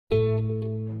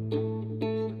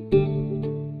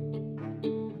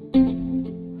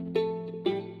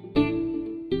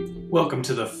Welcome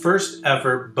to the first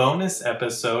ever bonus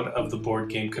episode of the Board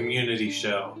Game Community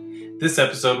Show. This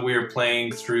episode we are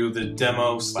playing through the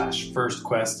demo/first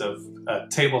quest of a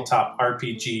tabletop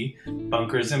RPG,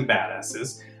 Bunkers and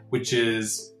Badasses, which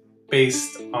is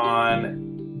based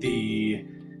on the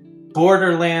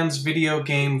Borderlands video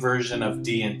game version of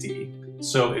D&D.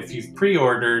 So if you've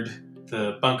pre-ordered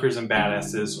the Bunkers and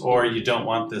Badasses, or you don't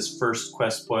want this first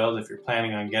quest spoiled, if you're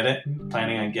planning on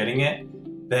getting it,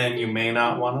 then you may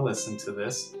not want to listen to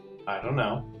this. I don't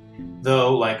know.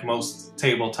 Though, like most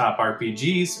tabletop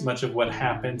RPGs, much of what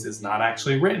happens is not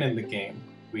actually written in the game.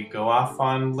 We go off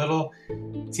on little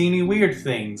teeny weird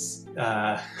things.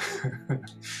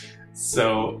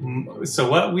 So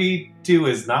what we do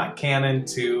is not canon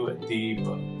to the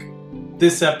book.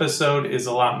 This episode is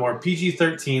a lot more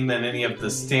PG-13 than any of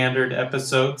the standard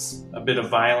episodes. A bit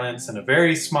of violence and a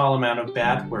very small amount of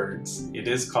bad words. It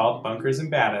is called Bunkers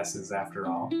and Badasses, after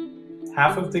all.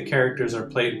 Half of the characters are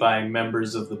played by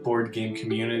members of the board game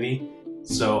community,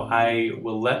 so I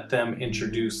will let them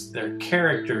introduce their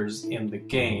characters in the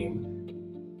game.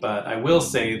 But I will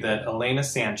say that Elena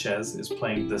Sanchez is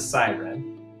playing the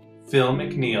Siren. Phil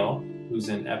McNeil, who's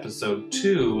in episode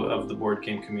 2 of the Board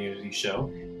Game Community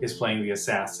Show, is playing the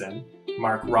Assassin.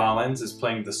 Mark Rollins is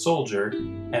playing the Soldier,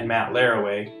 and Matt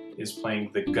Laraway is playing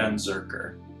the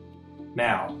Gunzerker.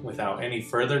 Now, without any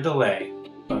further delay,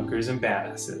 Bunkers and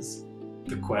Badasses,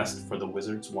 the quest for the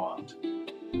Wizard's Wand.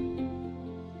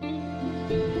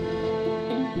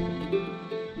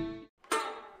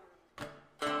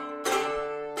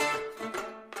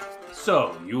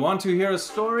 So, you want to hear a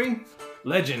story?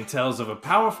 Legend tells of a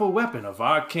powerful weapon of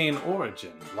arcane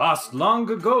origin, lost long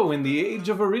ago in the Age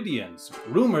of Iridians.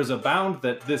 Rumors abound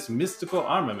that this mystical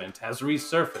armament has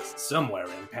resurfaced somewhere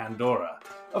in Pandora.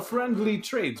 A friendly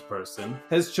tradesperson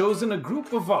has chosen a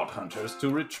group of vault hunters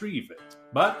to retrieve it.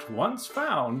 But once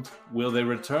found, will they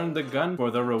return the gun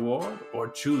for the reward, or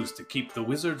choose to keep the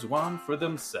wizard's wand for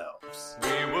themselves?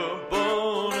 We were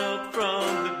born up from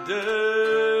the dirt.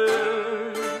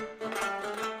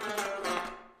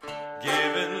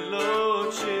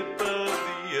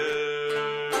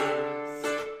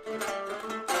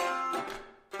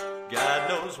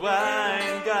 Why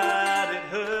and God it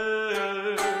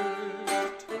hurt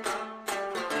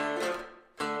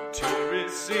to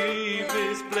receive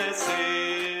this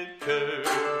blessed curse.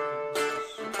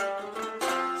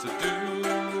 So do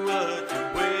what you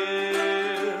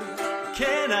will.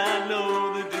 Can I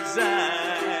know the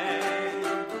design?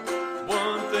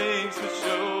 One thing's for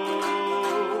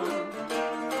sure,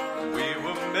 we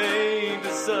were made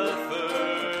to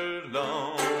suffer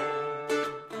long.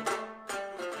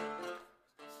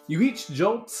 You each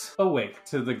jolt awake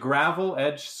to the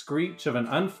gravel-edged screech of an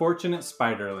unfortunate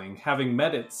spiderling, having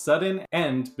met its sudden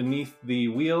end beneath the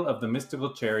wheel of the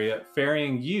mystical chariot,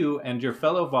 ferrying you and your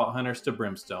fellow vault hunters to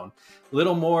Brymstone,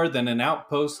 little more than an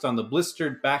outpost on the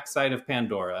blistered backside of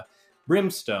Pandora.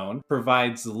 Brymstone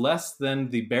provides less than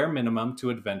the bare minimum to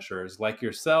adventurers like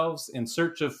yourselves in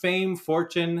search of fame,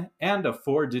 fortune, and a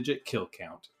 4-digit kill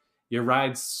count. Your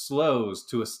ride slows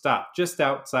to a stop just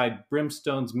outside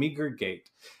Brymstone's meager gate.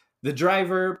 The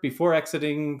driver, before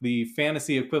exiting the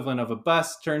fantasy equivalent of a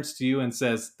bus, turns to you and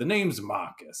says, "The name's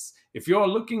Marcus. If you're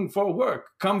looking for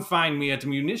work, come find me at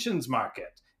Munitions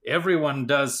Market. Everyone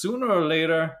does sooner or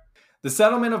later." The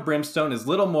settlement of Brymstone is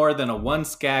little more than a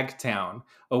one-skag town,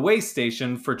 a way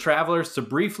station for travelers to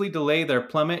briefly delay their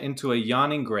plummet into a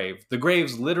yawning grave. The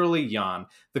graves literally yawn.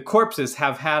 The corpses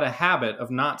have had a habit of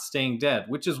not staying dead,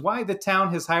 which is why the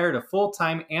town has hired a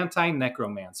full-time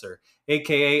anti-necromancer,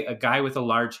 aka a guy with a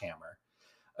large hammer.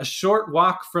 A short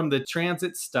walk from the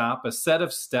transit stop, a set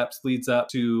of steps leads up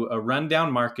to a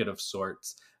rundown market of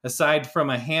sorts, aside from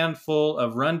a handful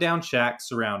of rundown shacks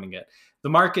surrounding it. The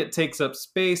market takes up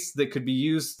space that could be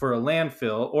used for a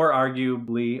landfill, or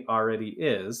arguably already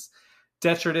is.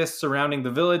 Detritus surrounding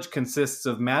the village consists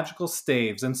of magical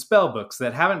staves and spellbooks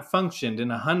that haven't functioned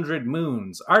in 100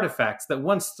 moons, artifacts that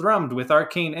once thrummed with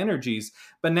arcane energies,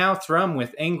 but now thrum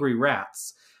with angry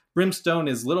rats. Brymstone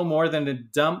is little more than a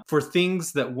dump for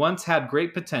things that once had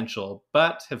great potential,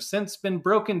 but have since been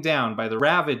broken down by the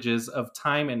ravages of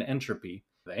time and entropy.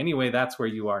 Anyway, that's where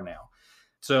you are now.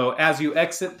 So as you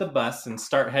exit the bus and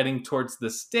start heading towards the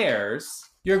stairs,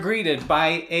 you're greeted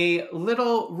by a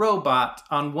little robot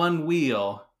on one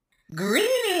wheel.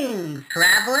 Greetings,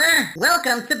 traveler!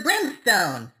 Welcome to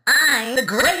Brymstone! I, the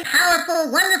great,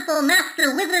 powerful, wonderful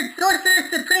Master Wizard, Sorcerer,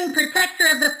 Supreme Protector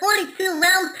of the 42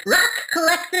 Realms, Rock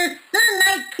Collector, Sir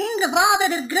Knight, King of all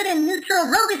that is good and neutral,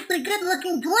 roguishly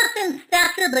good-looking, dwarf in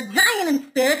stature, but giant in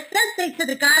spirit, Sensei to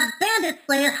the gods, Bandit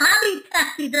Slayer, Hobby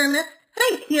Taxidermist,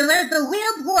 Faith Healer, the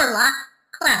Wheeled Warlock,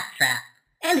 Claptrap.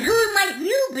 And who might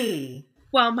you be?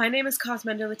 Well, my name is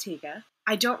Cosmenda Latiga.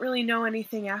 I don't really know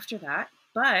anything after that,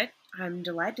 but I'm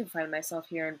delighted to find myself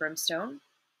here in Brymstone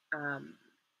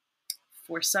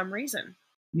for some reason.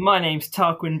 My name's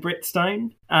Tarquin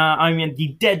Brymstone. I'm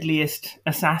the deadliest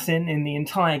assassin in the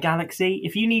entire galaxy.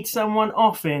 If you need someone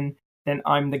often, then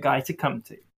I'm the guy to come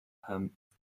to.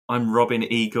 I'm Robin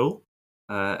Eagle,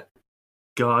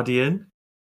 Guardian.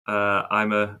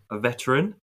 I'm a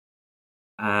veteran,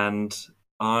 and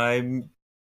I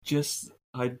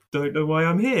don't know why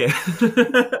I'm here.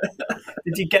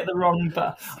 Did you get the wrong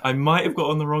bus? I might have got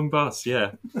on the wrong bus,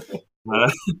 yeah.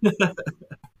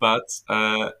 But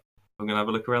I'm going to have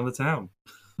a look around the town.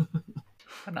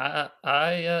 And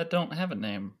I don't have a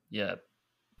name yet.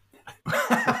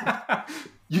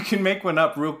 You can make one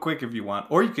up real quick if you want,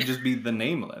 or you could just be the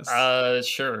nameless.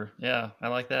 Sure. Yeah, I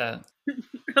like that.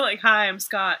 Like, hi, I'm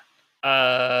Scott.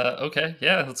 Okay.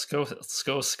 Yeah, let's go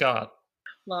with Scott.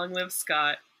 Long live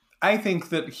Scott. I think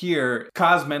that here,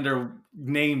 Cosmender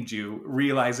named you,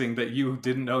 realizing that you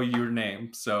didn't know your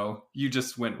name, so you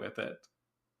just went with it.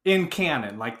 In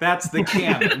canon, like that's the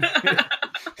canon.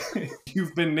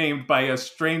 You've been named by a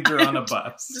stranger on a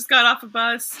bus. Just got off a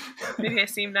bus. Maybe I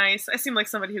seem nice. I seem like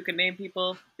somebody who can name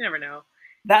people. You never know.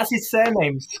 That's his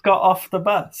surname, Scott off the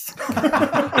bus.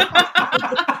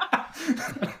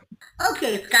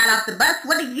 Okay, Scott off the bus,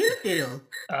 what do you do?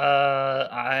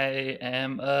 I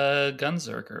am a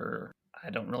gunzerker.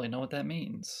 I don't really know what that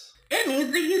means. It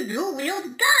means that you dual wield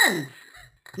guns.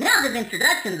 Now that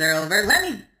introductions are over, let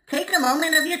me take a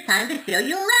moment of your time to show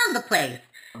you around the place.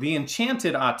 The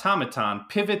enchanted automaton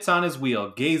pivots on his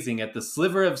wheel, gazing at the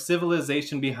sliver of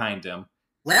civilization behind him.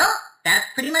 Well, that's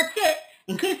pretty much it.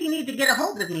 In case you need to get a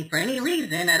hold of me for any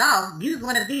reason at all, use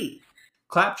one of these.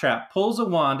 Claptrap pulls a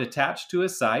wand attached to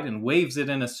his side and waves it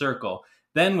in a circle.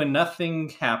 Then, when nothing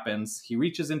happens, he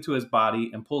reaches into his body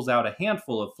and pulls out a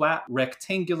handful of flat,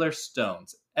 rectangular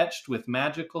stones, etched with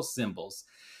magical symbols.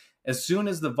 As soon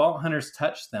as the Vault Hunters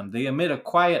touch them, they emit a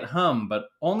quiet hum, but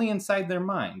only inside their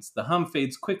minds. The hum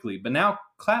fades quickly, but now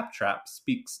Claptrap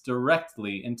speaks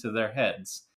directly into their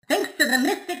heads. Thanks to the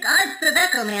mystic arts of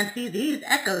echomancy, these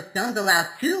echo stones allow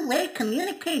two-way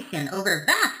communication over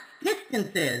vast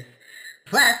distances.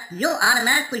 Plus, you'll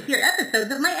automatically hear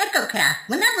episodes of my EchoCast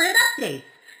whenever it updates.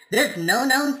 There's no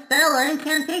known spell or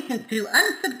incantation to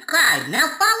unsubscribe. Now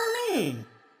follow me.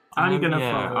 I'm going to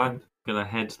follow. I'm going to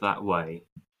head that way.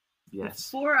 Yes.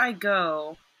 Before I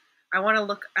go, I want to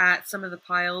look at some of the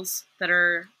piles that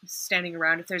are standing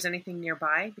around, if there's anything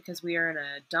nearby, because we are in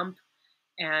a dump,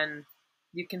 and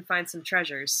you can find some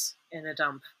treasures in a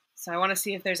dump. So I want to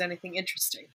see if there's anything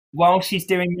interesting. While she's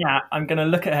doing that, I'm going to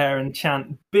look at her and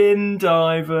chant, bin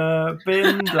diver,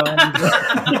 bin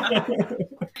diver.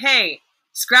 Hey,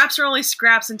 scraps are only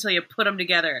scraps until you put them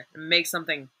together and make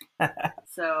something.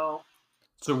 So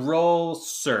roll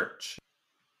search.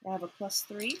 I have a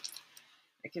 +3.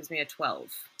 It gives me a 12.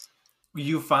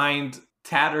 You find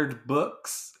tattered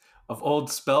books of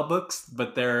old spell books,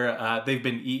 but they've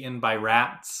been eaten by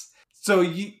rats. So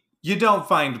you don't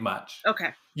find much. Okay.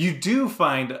 You do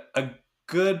find a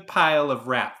good pile of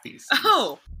rat feces.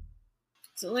 Oh,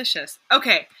 delicious.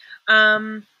 Okay.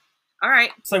 All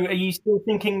right. So are you still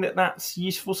thinking that that's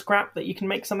useful scrap that you can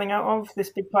make something out of, this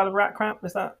big pile of rat crap?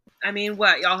 Is that? I mean,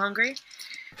 what? Y'all hungry?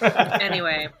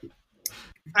 Anyway,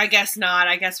 I guess not.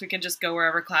 I guess we can just go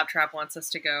wherever Claptrap wants us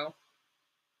to go.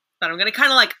 But I'm going to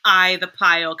kind of like eye the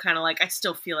pile, kind of like I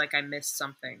still feel like I missed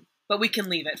something. But we can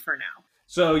leave it for now.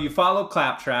 So you follow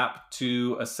Claptrap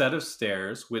to a set of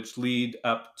stairs which lead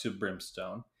up to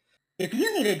Brymstone. If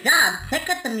you need a job, check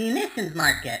out the munitions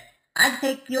market. I'd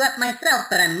take you up myself,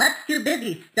 but I'm much too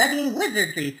busy studying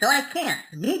wizardry, so I can't.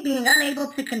 Me being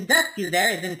unable to conduct you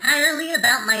there is entirely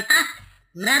about my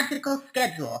magical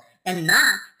schedule, and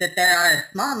not that there are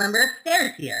a small number of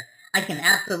stairs here. I can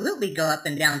absolutely go up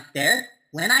and down stairs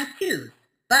when I choose,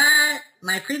 but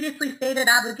my previously stated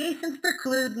obligations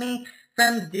preclude me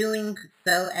from doing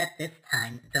so at this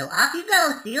time. So off you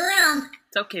go. See you around.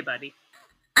 It's okay, buddy.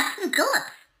 I can go up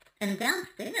and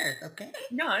downstairs, okay?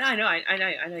 No, I know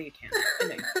you can. I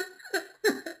know you.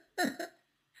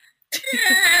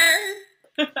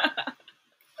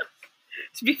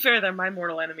 To be fair, they're my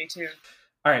mortal enemy too.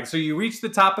 All right, so you reach the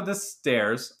top of the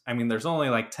stairs. I mean, there's only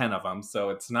like 10 of them,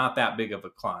 so it's not that big of a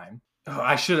climb. Oh,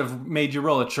 I should have made you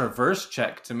roll a traverse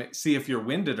check to see if you're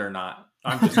winded or not.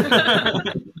 I'm just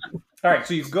kidding. All right,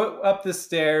 so you go up the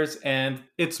stairs, and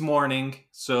it's morning,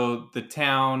 so the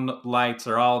town lights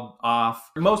are all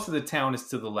off. Most of the town is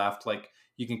to the left. Like,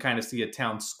 you can kind of see a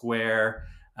town square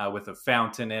with a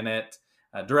fountain in it.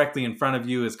 Directly in front of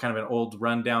you is kind of an old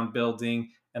rundown building.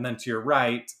 And then to your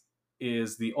right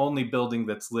is the only building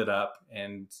that's lit up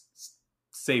and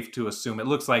safe to assume. It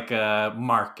looks like a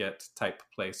market type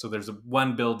place. So there's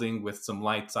one building with some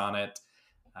lights on it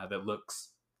that looks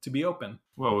to be open.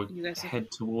 Well, we'll You guys head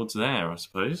towards there, I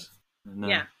suppose, and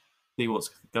Yeah. see what's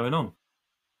going on.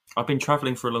 I've been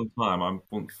travelling for a long time. I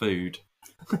want food.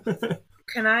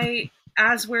 Can I,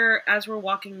 as we're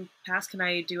walking past, can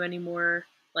I do any more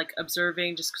like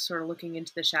observing, just sort of looking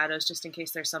into the shadows, just in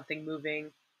case there's something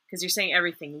moving? Because you're saying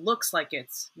everything looks like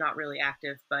it's not really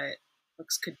active, but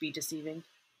looks could be deceiving.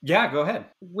 Yeah, go ahead.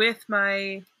 With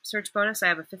my search bonus, I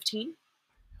have a 15.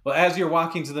 Well, as you're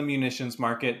walking to the munitions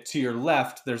market, to your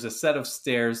left, there's a set of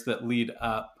stairs that lead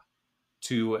up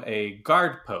to a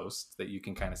guard post that you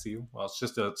can kind of see. Well, it's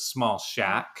just a small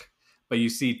shack, but you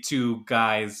see two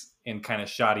guys in kind of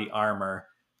shoddy armor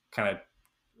kind of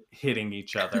hitting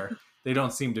each other. They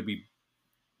don't seem to be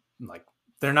like,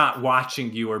 they're not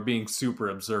watching you or being super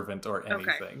observant or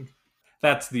anything. Okay.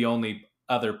 That's the only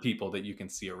other people that you can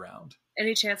see around.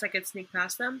 Any chance I could sneak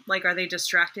past them? Like, are they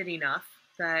distracted enough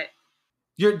that...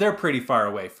 They're pretty far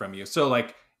away from you. So,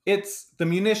 like, the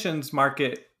munitions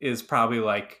market is probably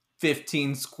like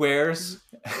 15 squares,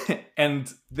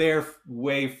 and they're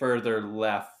way further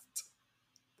left,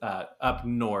 up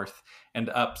north and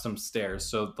up some stairs.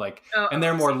 So, like, and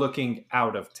they're more looking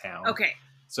out of town. Okay.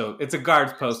 So it's a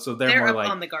guard's post. So they're more up like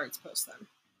on the guard's post then.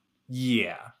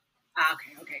 Yeah.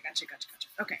 Okay. Gotcha.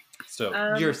 Okay. So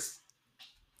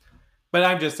but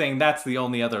I'm just saying that's the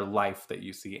only other life that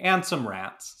you see, and some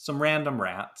rats, some random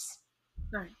rats.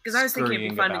 All right. Because I was thinking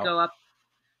it'd be fun to go up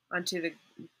onto the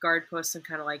guard post and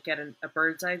kind of like get a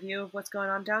bird's eye view of what's going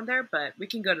on down there. But we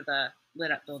can go to the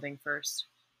lit up building first.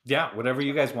 Yeah, whatever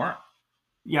you guys want.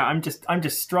 Yeah, I'm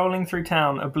just strolling through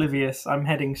town, oblivious. I'm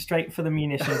heading straight for the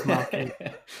munitions market.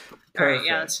 All right,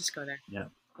 yeah, let's just go there. Yeah.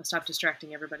 Let's stop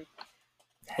distracting everybody.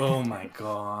 Oh my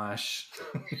gosh.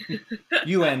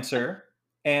 You enter,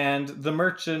 and the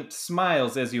merchant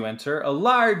smiles as you enter. A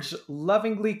large,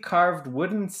 lovingly carved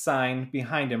wooden sign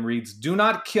behind him reads, "Do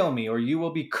not kill me, or you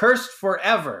will be cursed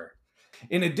forever.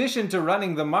 In addition to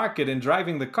running the market and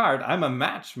driving the cart, I'm a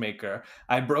matchmaker.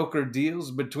 I broker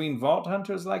deals between vault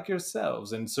hunters like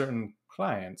yourselves and certain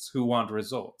clients who want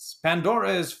results.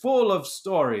 Pandora is full of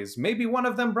stories. Maybe one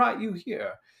of them brought you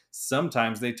here.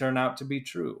 Sometimes they turn out to be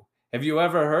true. Have you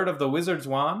ever heard of the Wizard's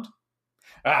Wand?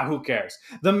 Who cares?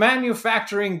 The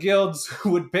manufacturing guilds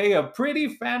would pay a pretty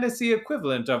fantasy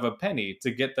equivalent of a penny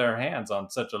to get their hands on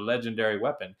such a legendary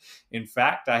weapon. In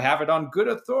fact, I have it on good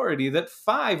authority that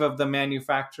 5 of the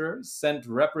manufacturers sent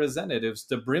representatives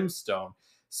to Brymstone,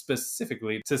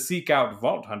 specifically to seek out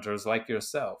vault hunters like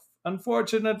yourself.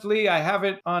 Unfortunately, I have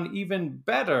it on even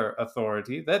better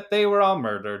authority that they were all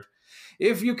murdered.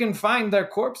 If you can find their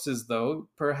corpses, though,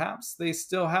 perhaps they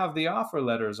still have the offer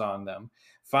letters on them.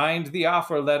 Find the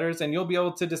offer letters and you'll be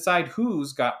able to decide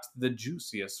who's got the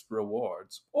juiciest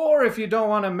rewards. Or if you don't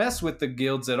want to mess with the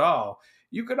guilds at all,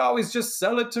 you could always just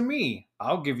sell it to me.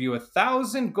 I'll give you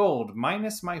 1,000 gold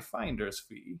minus my finder's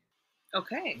fee."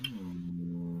 Okay.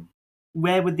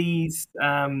 Where were these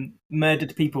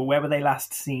murdered people? Where were they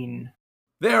last seen?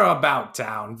 They're about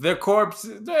town. Their corpse,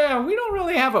 we don't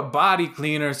really have a body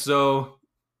cleaner, so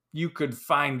you could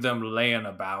find them laying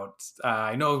about.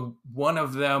 I know one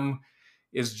of them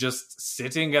is just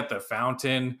sitting at the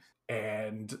fountain,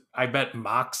 and I bet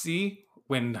Moxie,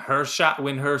 when her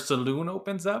saloon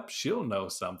opens up, she'll know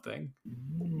something.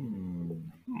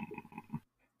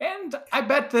 And I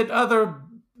bet that other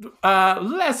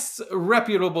less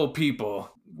reputable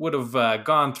people would have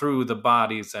gone through the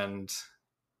bodies and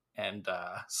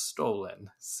stolen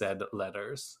said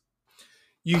letters.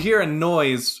 You hear a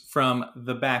noise from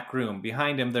the back room.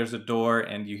 Behind him, there's a door,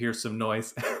 and you hear some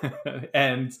noise.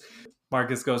 And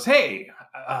Marcus goes, "Hey,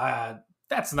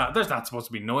 there's not supposed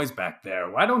to be noise back there.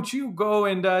 Why don't you go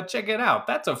and check it out?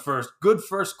 That's a good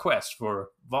first quest for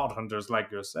vault hunters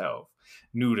like yourself,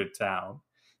 new to town.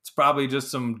 It's probably just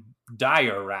some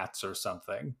dire rats or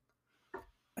something."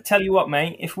 I tell you what,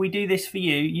 mate, if we do this for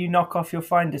you, you knock off your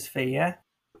finder's fee, yeah?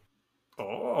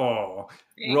 Oh,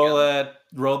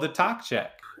 roll the talk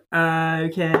check.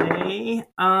 Okay,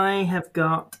 I have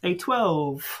got a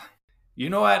 12. You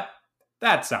know what?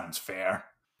 That sounds fair.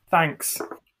 Thanks.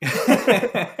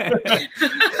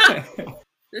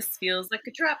 This feels like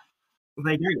a trap.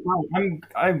 They do. Well,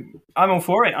 I'm all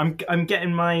for it. I'm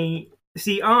getting my.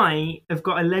 See, I have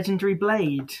got a legendary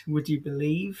blade. Would you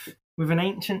believe? With an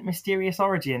ancient, mysterious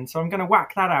origin. So I'm going to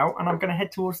whack that out, and I'm going to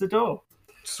head towards the door.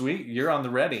 Sweet, you're on the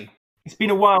ready. It's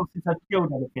been a while since I've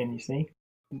killed anything. You see.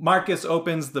 Marcus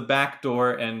opens the back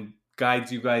door and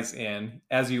guides you guys in.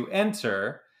 As you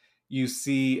enter, you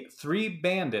see 3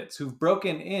 bandits who've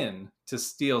broken in to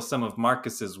steal some of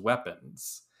Marcus's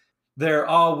weapons. They're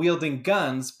all wielding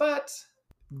guns, but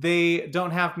they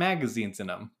don't have magazines in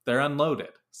them. They're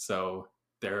unloaded, so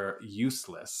they're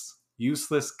useless.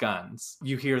 Useless guns.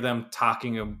 You hear them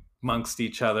talking amongst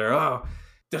each other. Oh,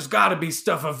 there's got to be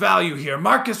stuff of value here.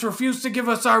 Marcus refused to give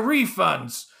us our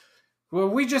refunds. Well,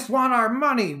 we just want our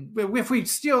money. If we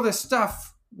steal this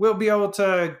stuff, we'll be able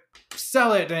to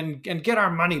sell it and get our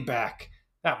money back.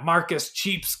 That Marcus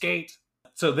cheapskate.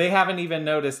 So they haven't even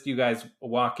noticed you guys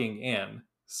walking in.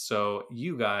 So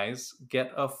you guys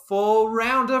get a full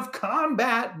round of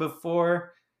combat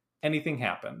before anything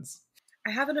happens.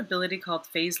 I have an ability called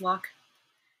Phase Lock.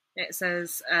 It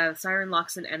says, Siren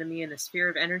locks an enemy in a sphere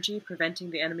of energy,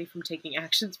 preventing the enemy from taking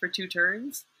actions for 2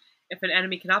 turns. If an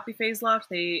enemy cannot be phase locked,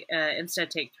 they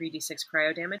instead take 3d6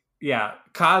 cryo damage. Yeah,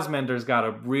 Cosmender's got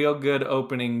a real good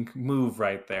opening move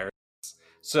right there.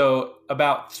 So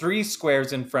about 3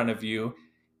 squares in front of you,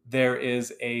 there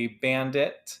is a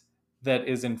bandit that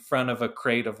is in front of a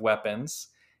crate of weapons.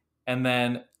 And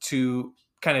then to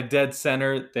kind of dead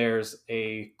center, there's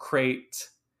a crate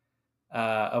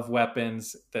of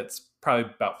weapons that's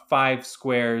probably about 5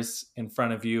 squares in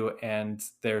front of you. And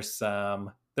there's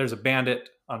a bandit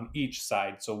on each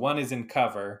side. So one is in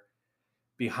cover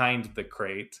behind the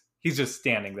crate. He's just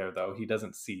standing there, though. He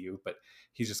doesn't see you, but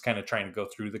he's just kind of trying to go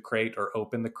through the crate or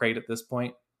open the crate at this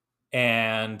point.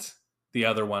 And the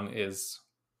other one is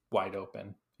wide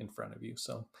open in front of you.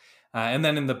 So, and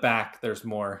then in the back, there's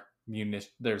more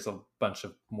munition. There's a bunch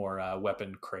of more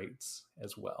weapon crates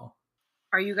as well.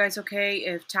 Are you guys okay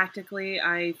if tactically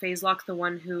I phase lock the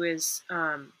one who is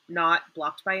not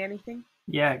blocked by anything?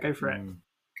 Yeah, go for it.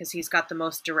 Because he's got the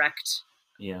most direct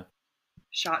Yeah.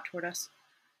 shot toward us.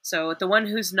 So the one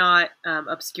who's not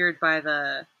obscured by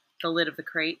the lid of the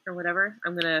crate or whatever,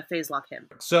 I'm going to phase lock him.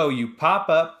 So you pop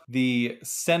up the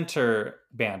center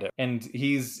bandit, and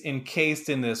he's encased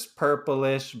in this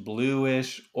purplish,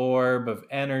 bluish orb of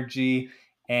energy,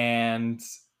 and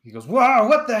he goes, wow,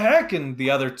 what the heck? And the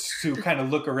other 2 kind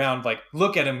of look around, like,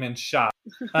 look at him in shock.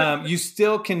 You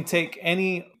still can take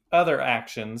any other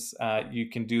actions. You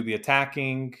can do the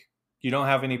attacking. You don't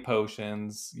have any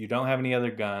potions. You don't have any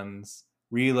other guns.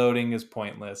 Reloading is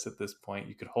pointless at this point.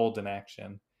 You could hold an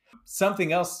action.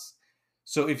 Something else.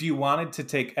 So if you wanted to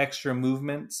take extra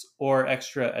movements or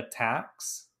extra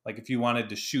attacks, like if you wanted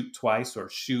to shoot twice or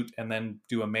shoot and then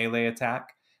do a melee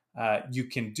attack, you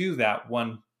can do that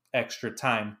one extra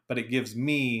time, but it gives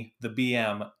me, the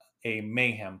BM, a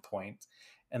mayhem point.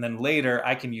 And then later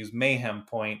I can use mayhem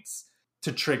points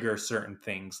to trigger certain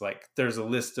things. Like there's a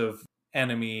list of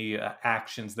enemy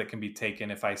actions that can be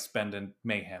taken if I spend a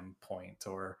mayhem point,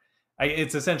 or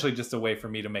it's essentially just a way for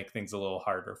me to make things a little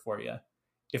harder for you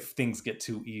if things get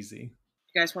too easy.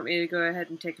 You guys want me to go ahead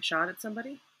and take a shot at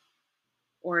somebody?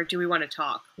 Or do we want to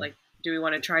talk? Like, do we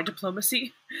want to try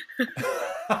diplomacy?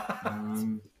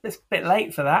 It's a bit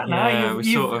late for that now. Yeah,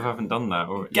 we sort of haven't done that.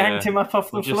 Or, ganked him up off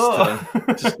the We'll floor.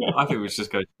 I think we should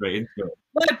just go straight into it.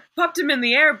 Well, I popped him in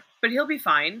the air, but he'll be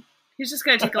fine. He's just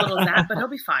going to take a little zap, but he'll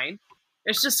be fine.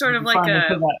 It's just sort of like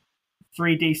a...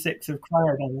 3d6 of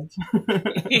cryo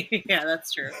damage. Yeah,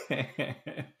 that's true.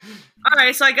 All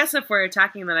right, so I guess if we're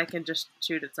attacking, then I can just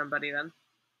shoot at somebody then.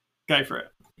 Go for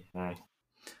it. Okay.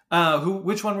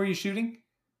 Which one were you shooting?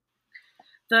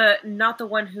 Not the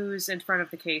one who's in front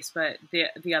of the case, but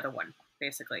the other one,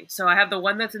 basically. So I have the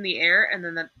one that's in the air, and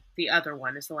then the other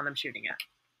one is the one I'm shooting at.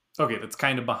 Okay, that's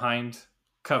kind of behind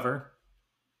cover.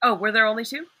 Oh, were there only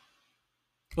 2?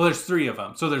 Well, there's 3 of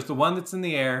them. So there's the one that's in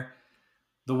the air,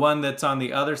 the one that's on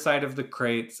the other side of the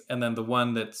crates, and then the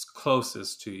one that's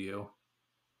closest to you.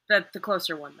 The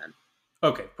closer one, then.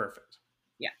 Okay, perfect.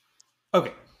 Yeah.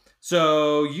 Okay,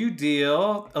 so you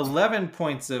deal 11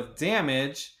 points of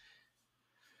damage,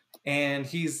 and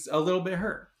he's a little bit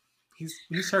hurt.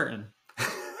 He's hurting.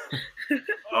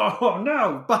 Oh,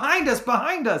 no! Behind us!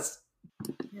 Behind us!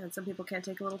 Yeah, and some people can't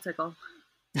take a little tickle.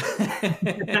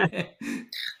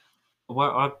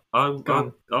 Well,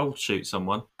 I'll shoot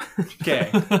someone. Okay.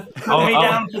 Put me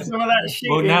down for some of that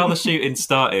shooting. Well, now the shooting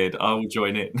started, I will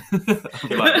join in. I'll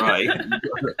be like, right.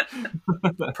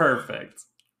 Perfect.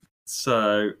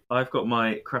 So I've got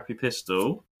my crappy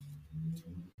pistol.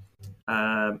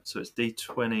 So it's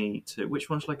D22. Which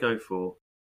one should I go for?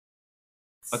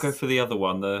 I'll go for the other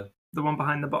one, the one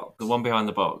behind the box. The one behind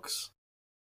the box.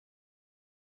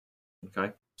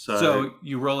 Okay. So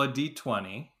you roll a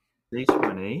D20.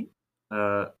 D20.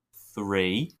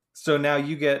 3. So now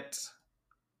you get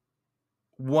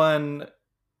 1.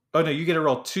 Oh no, you get to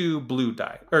roll 2 blue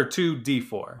die or 2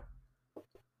 D4.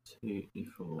 2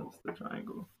 D4. That's the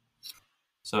triangle.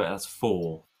 So that's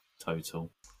 4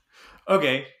 total.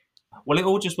 Okay. Well, it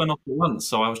all just went off at once,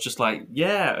 so I was just like,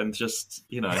 yeah, and just,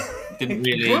 didn't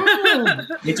really... Boom!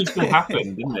 It just all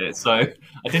happened, didn't it? So I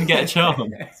didn't get a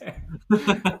chance.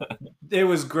 It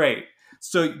was great.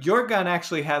 So your gun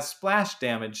actually has splash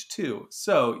damage too.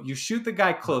 So you shoot the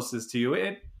guy closest to you.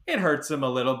 It hurts him a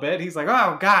little bit. He's like,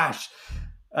 oh gosh.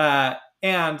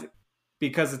 And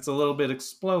because it's a little bit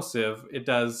explosive, it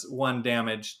does 1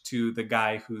 damage to the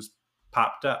guy who's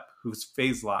popped up, who's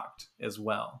phase locked as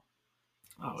well.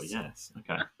 Oh, yes.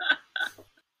 Okay.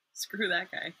 Screw that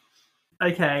guy.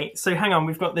 Okay, so hang on.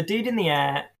 We've got the dude in the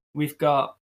air. We've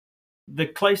got the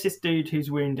closest dude who's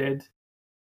wounded.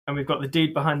 And we've got the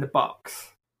dude behind the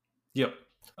box. Yep.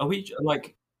 Are we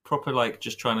proper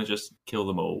just trying to just kill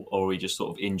them all, or are we just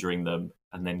sort of injuring them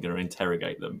and then going to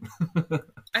interrogate them?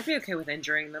 I'd be okay with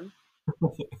injuring them.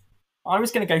 I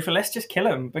was going to go for let's just kill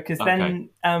him, because then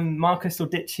Marcus will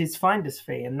ditch his finder's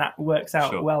fee, and that works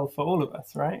out well for all of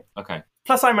us, right? Okay.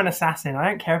 Plus, I'm an assassin. I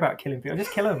don't care about killing people.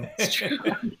 Just kill him. It's true.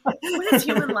 What is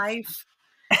human life?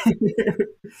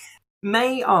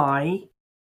 May I,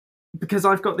 because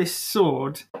I've got this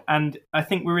sword, and I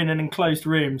think we're in an enclosed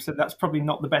room, so that's probably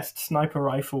not the best sniper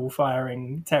rifle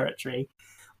firing territory,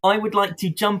 I would like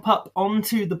to jump up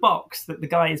onto the box that the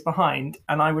guy is behind,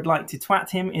 and I would like to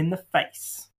twat him in the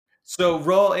face. So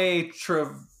roll a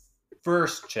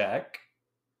traverse check,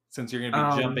 since you're going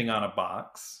to be jumping on a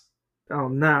box. Oh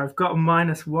no, I've got a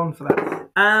 -1 for that.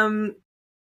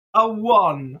 A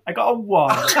 1. I got a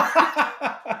 1.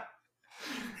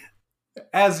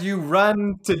 As you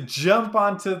run to jump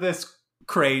onto this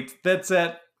crate that's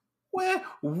at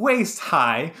waist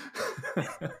high,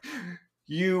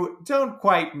 you don't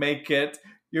quite make it.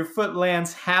 Your foot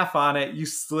lands half on it. You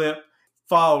slip,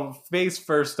 fall face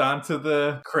first onto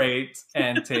the crate,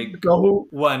 and take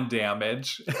 1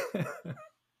 damage.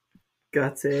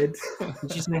 Gutted.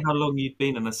 Did you say how long you'd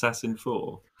been an assassin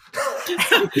for?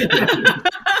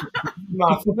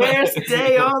 My first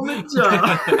day on the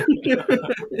job.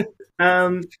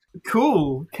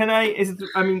 Cool.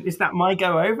 Is that my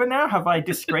go over now? Have I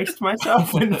disgraced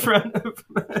myself in front of...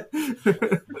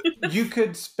 You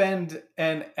could spend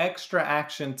an extra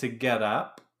action to get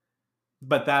up,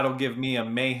 but that'll give me a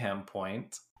mayhem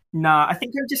point. Nah, I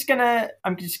think I'm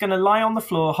just gonna lie on the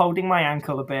floor holding my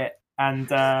ankle a bit and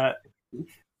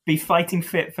be fighting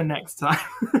fit for next time.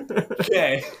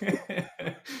 Okay.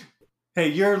 Hey,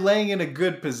 you're laying in a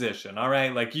good position, all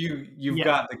right? Like you've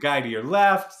got the guy to your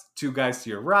left, 2 guys to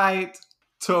your right,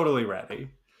 totally ready.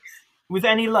 With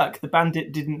any luck, the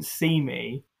bandit didn't see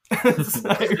me. So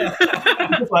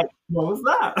I was like, what was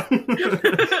that?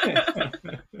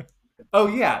 Oh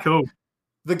yeah. Cool.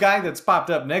 The guy that's popped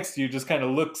up next to you just kind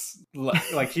of looks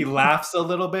like he laughs a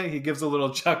little bit. He gives a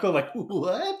little chuckle like,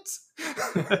 what?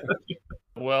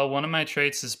 Well, one of my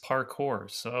traits is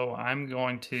parkour, so I'm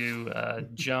going to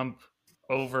jump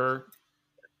over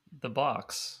the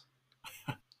box.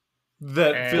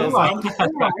 That feels like...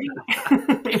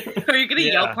 Are you going to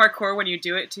yell parkour when you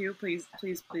do it too? Please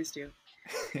do.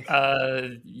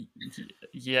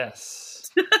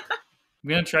 Yes. I'm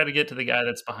going to try to get to the guy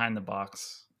that's behind the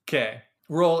box. Okay.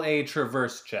 Roll a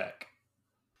traverse check.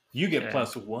 You get Okay.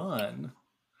 +1.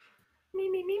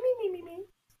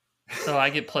 So I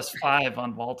get +5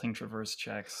 on vaulting traverse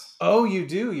checks. Oh, you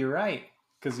do. You're right.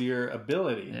 Because of your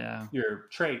ability. Yeah. Your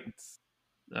traits.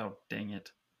 Oh, dang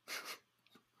it.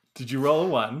 Did you roll a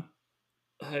 1?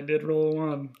 I did roll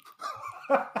 1.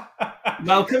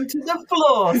 Welcome to the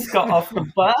floor, Scott off the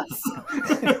bus.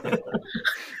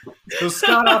 So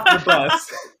Scott off the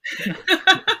bus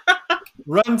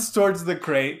runs towards the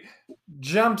crate,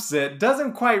 jumps it,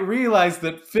 doesn't quite realize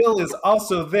that Phil is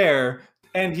also there,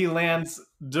 and he lands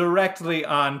directly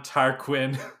on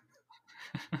Tarquin,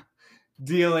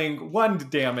 dealing 1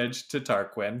 damage to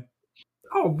Tarquin.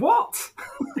 Oh, what?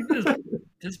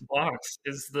 This box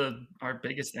is our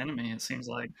biggest enemy, it seems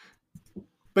like.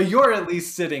 But you're at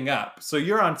least sitting up, so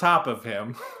you're on top of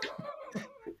him.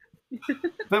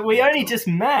 But we only just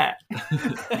met.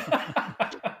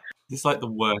 It's like the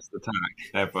worst attack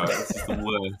ever. This is the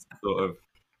worst sort of...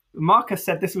 Marcus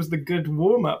said this was the good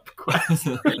warm-up quest.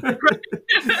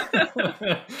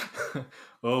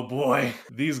 Oh boy,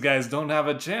 these guys don't have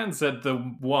a chance at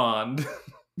the wand.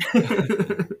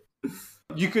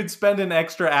 You could spend an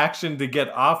extra action to get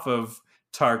off of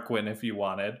Tarquin if you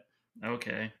wanted.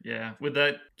 Okay, yeah. Would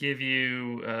that give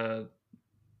you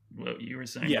what you were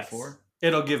saying before?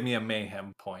 It'll give me a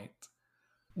mayhem point.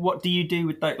 What do you do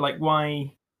with that? Like,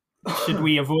 why should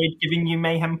we avoid giving you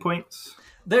mayhem points?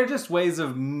 They're just ways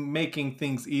of making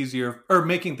things easier or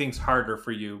making things harder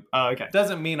for you. Oh, okay.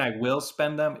 Doesn't mean I will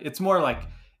spend them. It's more like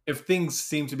If things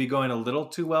seem to be going a little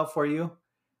too well for you,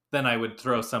 then I would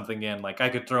throw something in. Like I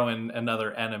could throw in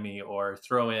another enemy or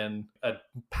throw in a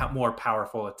more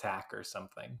powerful attack or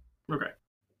something. Okay.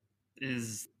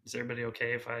 Is everybody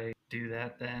okay if I do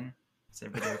that then? Is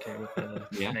everybody okay with the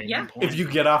Yeah. maiden Yeah. point? If you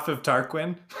get off of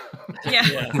Tarquin. Yeah,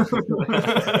 Yeah.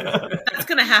 that's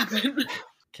gonna happen.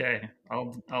 Okay,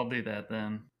 I'll do that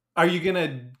then. Are you going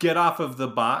to get off of the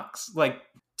box? Like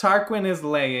Tarquin is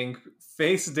laying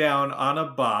face down on a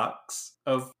box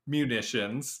of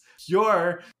munitions.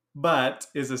 Your butt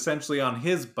is essentially on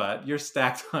his butt. You're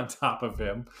stacked on top of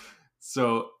him.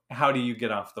 So how do you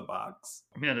get off the box?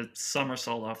 I'm gonna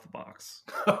somersault off the box.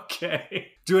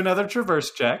 Okay. Do another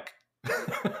traverse check.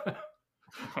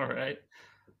 All right.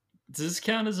 Does this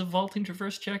count as a vaulting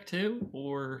traverse check too,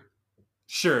 or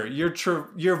Sure,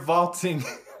 you're vaulting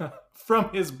from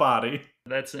his body.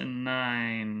 that's a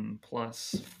 9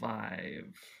 plus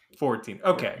 5? 14.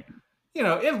 Okay. You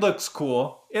know, it looks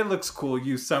cool. It looks cool,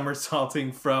 you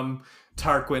somersaulting from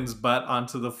Tarquin's butt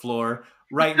onto the floor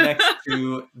right next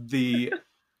to the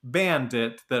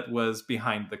bandit that was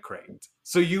behind the crate.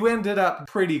 So you ended up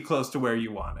pretty close to where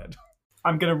you wanted.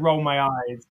 I'm going to roll my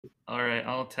eyes. All right,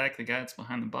 I'll attack the guy that's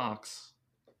behind the box.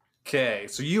 Okay,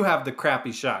 so you have the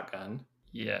crappy shotgun.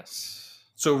 Yes.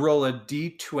 So roll a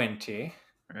d20.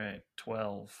 All right,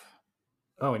 12.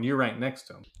 Oh, and you're right next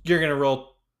to him. You're going to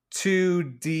roll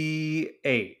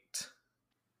 2d8.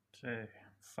 Okay,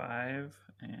 5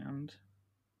 and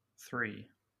 3.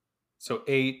 So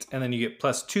 8, and then you get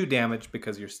plus 2 damage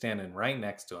because you're standing right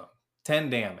next to him. 10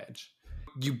 damage.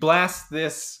 You blast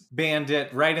this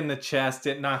bandit right in the chest.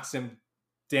 It knocks him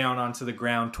down onto the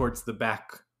ground towards the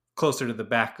back, closer to the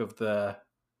back of the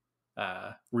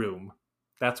room.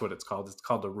 That's what it's called. It's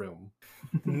called a room.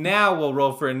 Now we'll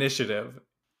roll for initiative.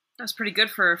 That's pretty good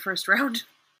for a first round.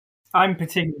 I'm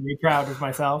particularly proud of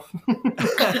myself.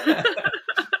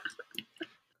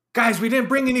 Guys, we didn't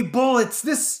bring any bullets.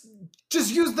 Just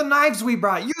use the knives we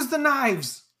brought. Use the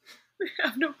knives. We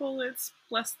have no bullets.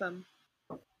 Bless them.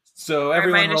 So All right,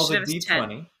 my everyone rolls a initiative is 10.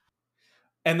 d20.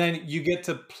 And then you get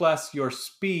to plus your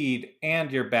speed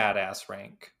and your badass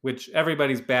rank, which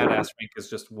everybody's badass rank is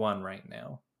just 1 right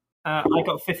now. I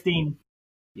got 15.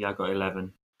 Yeah, I got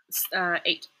 11.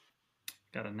 8.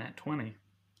 Got a nat 20.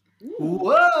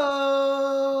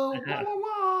 Whoa! Yeah. Wah,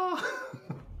 wah,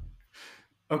 wah.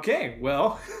 Okay,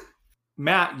 well,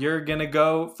 Matt, you're going to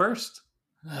go first.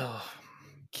 Oh,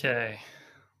 okay.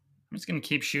 I'm just gonna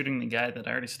keep shooting the guy that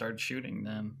I already started shooting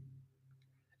then.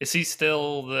 Is he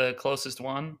still the closest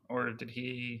one, or did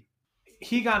he...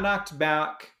 He got knocked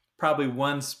back probably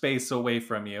 1 space away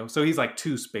from you. So he's like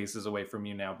 2 spaces away from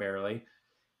you now, barely.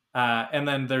 And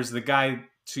then there's the guy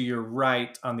to your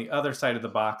right on the other side of the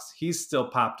box. He's still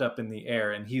popped up in the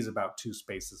air, and he's about 2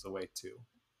 spaces away too.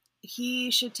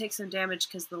 He should take some damage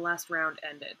because the last round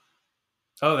ended.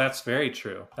 Oh, that's very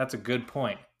true. That's a good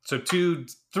point. So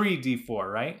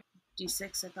 3d4, right?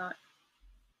 D6, I thought.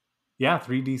 Yeah,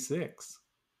 3d6.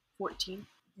 14.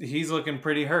 He's looking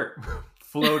pretty hurt,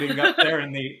 floating up there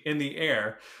in the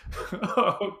air.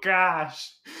 Oh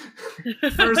gosh!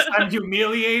 First I'm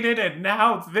humiliated, and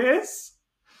now this.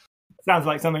 Sounds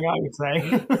like something I would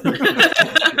say.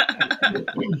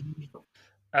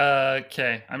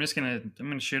 Okay, I'm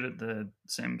gonna shoot at the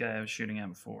same guy I was shooting at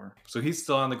before. So he's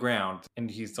still on the ground, and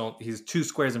he's 2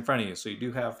 squares in front of you. So you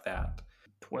do have that.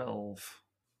 12.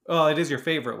 Oh, it is your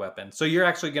favorite weapon. So you're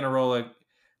actually going to roll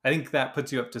I think that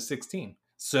puts you up to 16.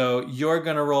 So you're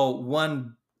going to roll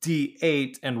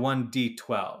 1d8 and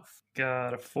 1d12.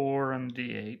 Got a 4 on the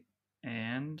D8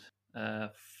 and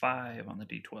 5 on the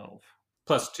D12.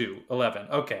 Plus 2, 11.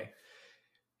 Okay.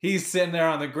 He's sitting there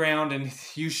on the ground, and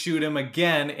you shoot him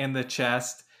again in the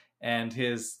chest, and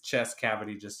his chest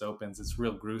cavity just opens. It's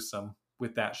real gruesome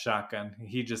with that shotgun.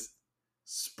 He just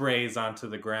sprays onto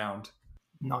the ground.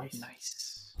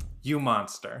 Nice. You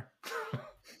monster.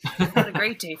 What a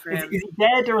great day for Is him. he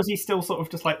dead, or is he still sort of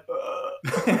just like...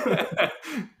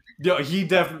 Yo, he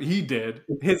did.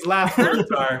 His last words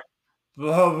are...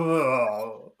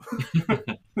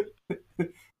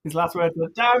 His last words were,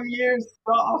 "Damn you,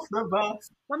 got off the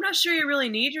bus." Well, I'm not sure you really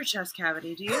need your chest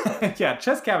cavity, do you? Yeah,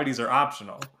 chest cavities are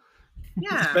optional.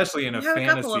 Yeah. Especially in a You have a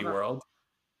couple fantasy of 'em. world.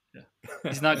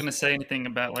 He's not gonna say anything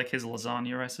about like his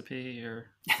lasagna recipe or...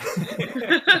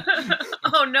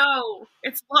 Oh no,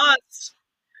 it's lost.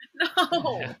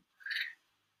 No. Yeah.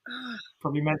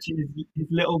 Probably mentioned his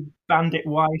little bandit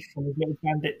wife and his little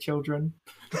bandit children.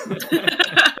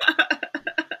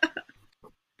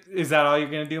 Is that all you're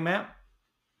going to do, Matt?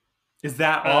 Is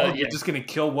that all? Yeah. You're just going to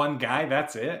kill one guy?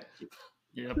 That's it?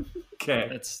 Yep, Okay.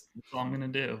 that's all I'm gonna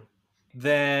do.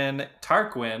 Then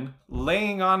Tarquin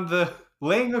laying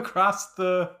across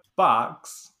the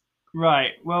box.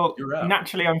 Right. Well, You're up.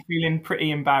 naturally, I'm feeling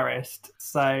pretty embarrassed,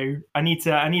 so I need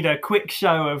a quick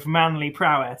show of manly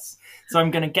prowess. So I'm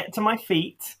going to get to my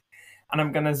feet, and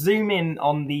I'm going to zoom in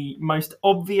on the most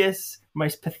obvious,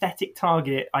 most pathetic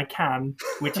target I can,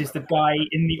 which is the guy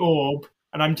in the orb,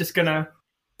 and I'm just going to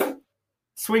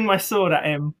swing my sword at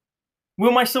him.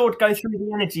 Will my sword go through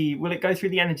the energy? Will it go through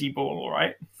the energy ball? All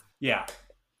right. Yeah.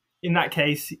 In that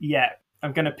case, yeah.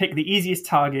 I'm going to pick the easiest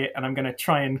target, and I'm going to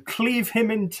try and cleave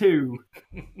him in two.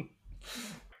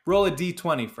 Roll a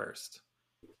d20 first.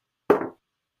 Oh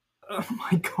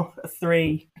my god, a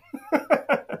 3.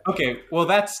 Okay, well,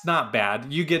 that's not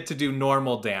bad. You get to do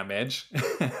normal damage.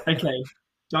 Okay,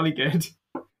 jolly good.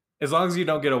 As long as you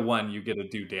don't get a 1, you get to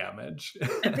do damage.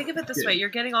 And think of it this way: you're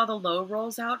getting all the low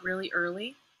rolls out really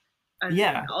early. And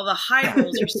Yeah. all the high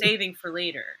rolls you're saving for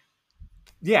later.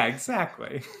 Yeah,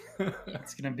 exactly.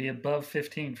 It's going to be above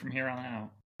 15 from here on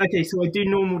out. Okay, so I do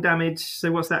normal damage.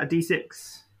 So what's that, a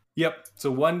d6? Yep,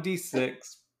 so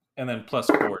 1d6 and then plus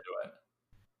 4 to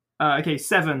it. Okay,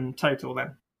 7 total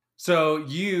then. So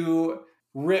you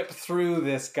rip through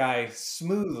this guy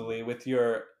smoothly with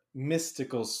your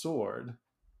mystical sword,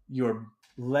 your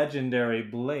legendary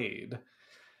blade.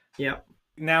 Yeah.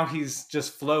 Now he's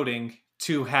just floating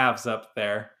 2 halves up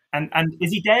there. And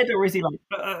is he dead, or is he like...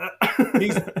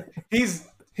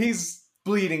 He's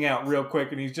bleeding out real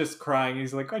quick, and he's just crying.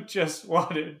 He's like, I just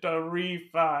wanted a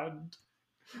refund.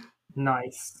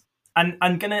 Nice. And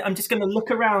I'm just gonna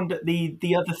look around at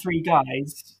the other 3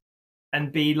 guys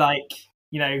and be like,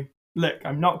 look,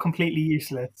 I'm not completely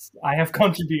useless. I have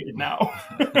contributed now.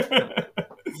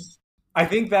 I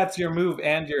think that's your move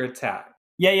and your attack.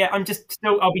 Yeah,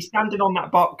 I'll be standing on that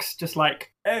box, just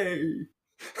like, hey.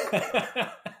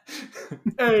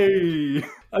 Hey,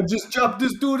 I just chopped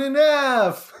this dude in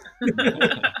half.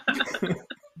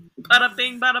 Bada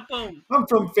bing, bada boom. I'm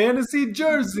from Fantasy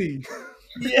Jersey.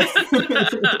 Yeah.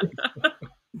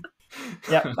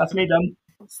 Yeah, that's me done.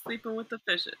 Sleeping with the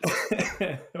fishes.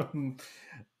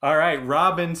 All right,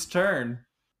 Robin's turn.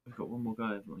 We've got one more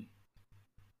guy, haven't we?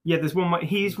 Yeah, there's one more.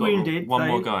 He's We've got wounded. One so...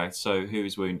 more guy. So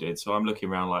who's wounded? So I'm looking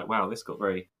around like, wow, this got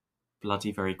very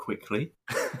bloody very quickly.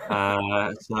 So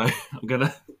I'm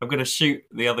gonna shoot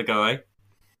the other guy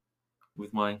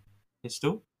with my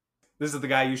pistol. This is the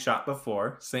guy you shot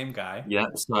before. Same guy. Yeah.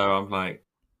 So I'm like,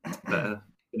 better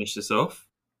finish this off.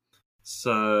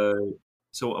 So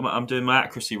I'm doing my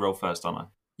accuracy roll first, aren't I?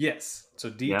 Yes. So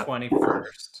D20 Yeah.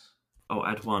 first. Oh,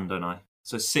 add 1, don't I?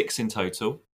 So 6 in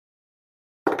total.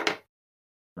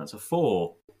 That's a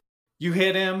 4. You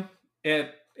hit him.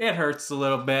 It hurts a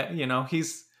little bit.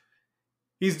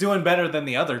 He's doing better than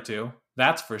the other 2.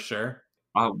 That's for sure.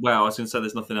 Well, I was going to say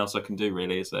there's nothing else I can do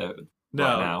really, is there? No.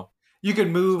 Right now. You could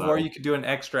move, So- or you could do an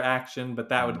extra action, but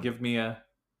that would give me an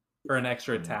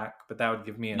extra attack, but that would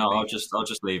give me No, I'll just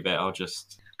leave it.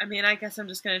 I mean, I guess I'm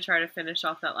just going to try to finish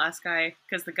off that last guy,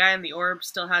 because the guy in the orb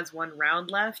still has 1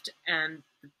 round left, and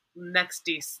the next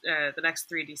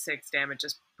 3d6 damage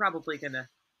is probably going to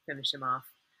finish him off.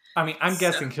 I mean, I'm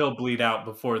guessing he'll bleed out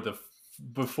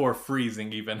before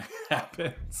freezing even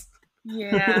happens.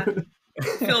 Yeah.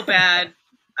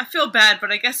 I feel bad,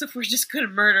 but I guess if we're just going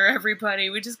to murder everybody,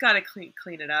 we just got to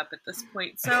clean it up at this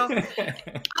point. So,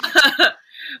 yeah,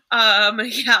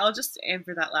 I'll just aim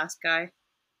for that last guy.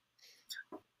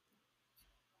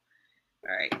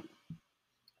 All right.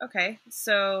 Okay,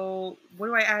 so what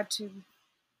do I add to...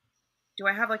 Do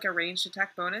I have like a ranged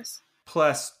attack bonus?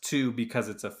 +2 because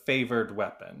it's a favored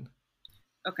weapon.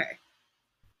 Okay.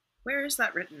 Where is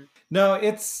that written? No,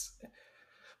 it's...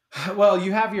 Well,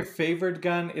 you have your favored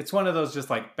gun. It's one of those just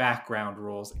like background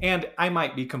rules. And I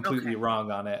might be completely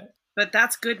wrong on it. But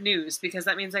that's good news, because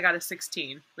that means I got a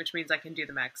 16, which means I can do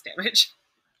the max damage.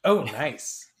 Oh,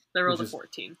 nice. I rolled a Which is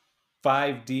 14.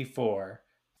 5d4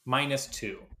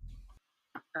 -2.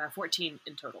 14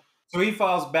 in total. So he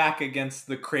falls back against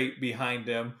the crate behind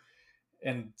him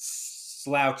and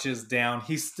slouches down.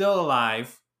 He's still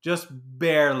alive, just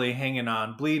barely hanging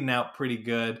on, bleeding out pretty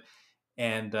good.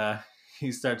 And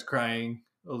he starts crying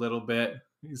a little bit.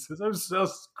 He says, I'm so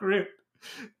screwed.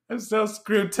 I'm so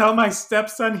screwed. Tell my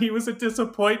stepson he was a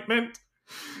disappointment.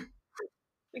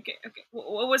 Okay.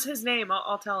 What was his name?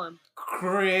 I'll tell him.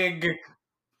 Craig.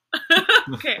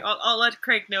 Okay, I'll let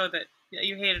Craig know that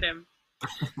you hated him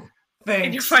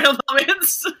in your Thanks. final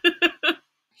moments.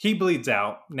 He bleeds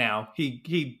out now.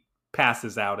 He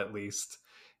passes out at least.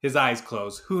 His eyes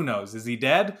close. Who knows? Is he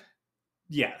dead?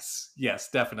 Yes,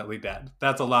 definitely dead.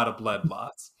 That's a lot of blood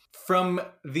loss. From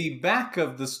the back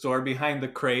of the store behind the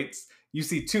crates, you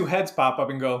see 2 heads pop up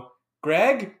and go,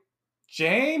 Greg?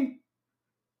 Jane?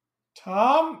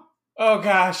 Tom? Oh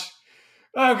gosh,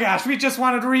 we just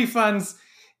wanted refunds.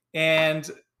 And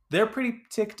they're pretty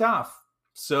ticked off.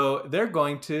 So they're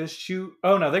going to shoot.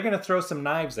 Oh no, they're going to throw some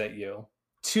knives at you.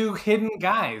 2 hidden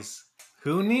guys.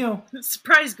 Who knew?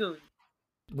 Surprise goon.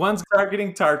 One's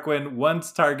targeting Tarquin,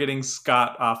 one's targeting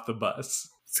Scott off the bus.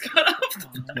 Scott off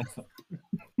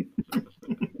the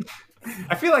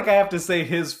I feel like I have to say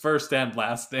his first and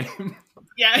last name.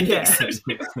 Yeah, I Yeah. think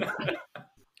so. You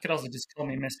could also just call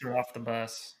me Mr. Off the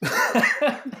Bus.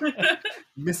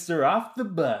 Mr. Off the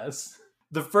Bus.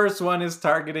 The first one is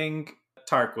targeting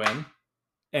Tarquin,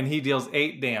 and he deals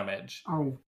 8 damage.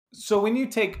 Oh, So when you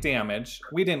take damage,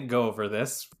 we didn't go over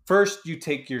this. First, you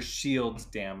take your shield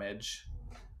damage.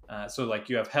 So like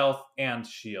you have health and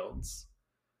shields.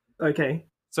 okay.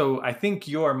 So I think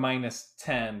you're minus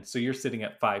 10, so you're sitting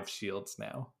at 5 shields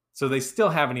now. So they still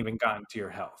haven't even gotten to your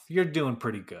health. You're doing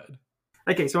pretty good.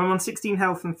 Okay, so I'm on 16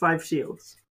 health and 5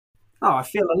 shields. Oh, I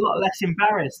feel a lot less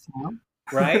embarrassed now.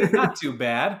 Right? Not too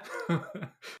bad.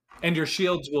 And your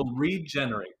shields will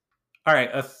regenerate. All right,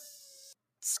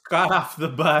 Scott off the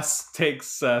bus takes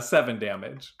 7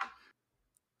 damage.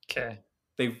 Okay.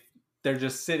 They're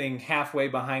just sitting halfway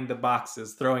behind the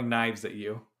boxes, throwing knives at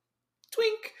you.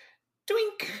 Twink,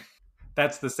 twink.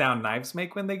 That's the sound knives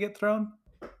make when they get thrown.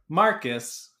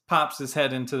 Marcus pops his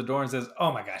head into the door and says,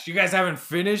 "Oh my gosh, you guys haven't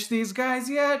finished these guys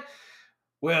yet?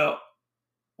 Well,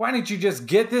 why don't you just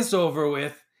get this over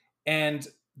with and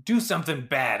do something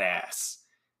badass?"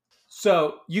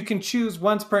 So you can choose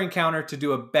once per encounter to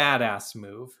do a badass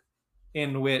move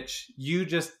in which you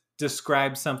just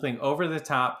describe something over the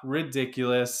top,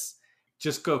 ridiculous,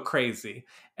 just go crazy.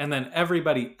 And then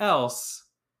everybody else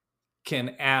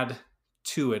can add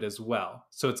to it as well.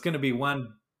 So it's going to be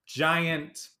one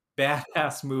giant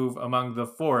badass move among the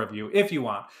 4 of you, if you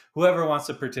want, whoever wants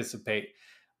to participate.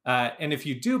 And if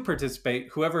you do participate,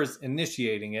 whoever is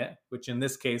initiating it, which in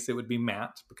this case it would be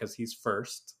Matt because he's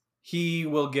first, he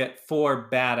will get 4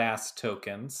 badass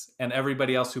tokens, and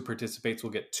everybody else who participates will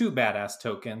get 2 badass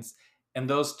tokens. And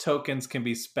those tokens can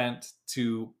be spent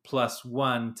to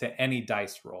 +1 to any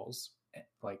dice rolls.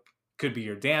 Like, could be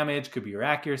your damage, could be your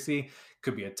accuracy,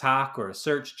 could be a talk or a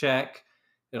search check.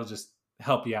 It'll just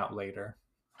help you out later.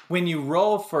 When you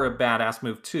roll for a badass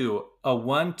move too, a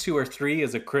 1, 2, or 3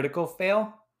 is a critical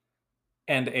fail,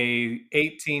 and a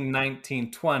 18, 19,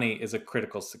 20 is a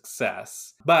critical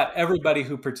success. But everybody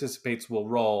who participates will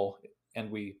roll,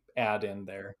 and we add in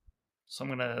there. So I'm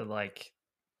gonna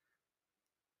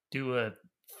do a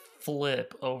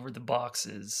flip over the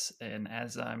boxes, and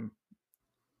as I'm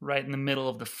right in the middle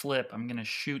of the flip, I'm gonna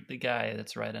shoot the guy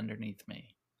that's right underneath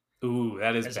me. Ooh,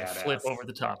 that is As I badass. flip over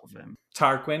the top of him.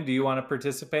 Tarquin, do you want to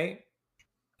participate?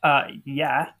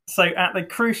 Yeah. So at the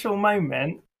crucial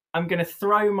moment, I'm going to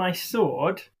throw my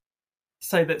sword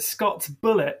so that Scott's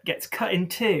bullet gets cut in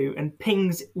 2 and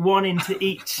pings 1 into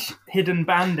each hidden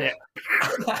bandit.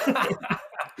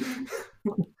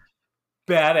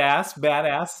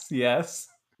 Badass, yes.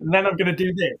 And then I'm going to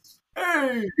do this.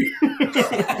 Hey!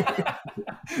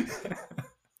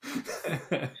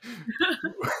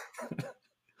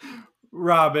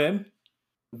 Robin.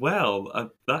 Well,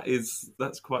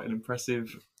 that's quite an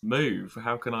impressive move.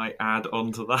 How can I add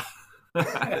on to that?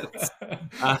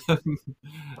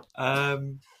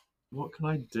 What can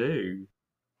I do?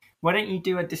 Why don't you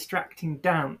do a distracting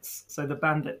dance so the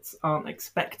bandits aren't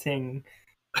expecting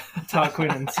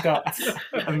Tarquin and Scott's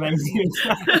amazing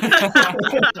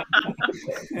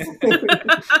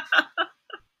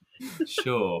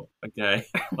Sure. Okay.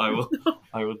 I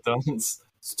will dance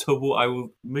I will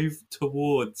move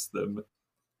towards them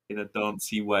in a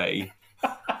dancey way.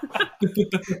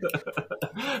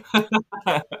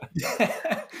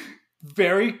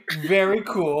 Very, very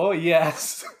cool.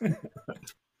 Yes.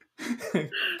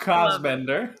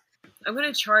 Cosbender. I'm going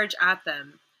to charge at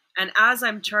them, and as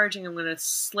I'm charging, I'm going to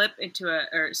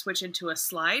switch into a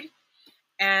slide.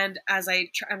 And as I'm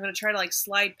going to try to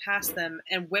slide past them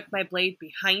and whip my blade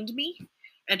behind me,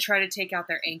 and try to take out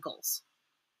their ankles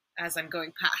as I'm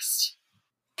going past.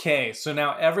 Okay, so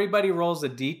now everybody rolls a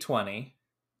d20,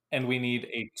 and we need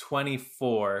a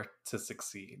 24 to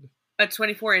succeed. A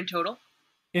 24 in total?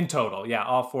 In total, yeah,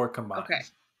 all 4 combined.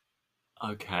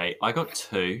 Okay, I got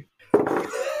 2.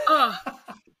 Oh,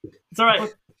 It's all right.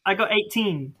 I got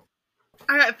 18.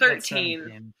 I got That's 13.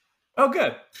 17. Oh,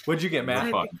 good. What'd you get, Matt?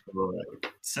 Fuck. All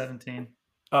right. 17.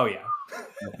 Oh, yeah.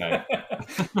 Okay.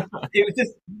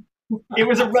 It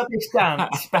was a rubbish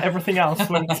dance, but everything else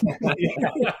went.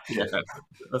 Yeah,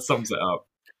 that sums it up.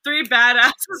 3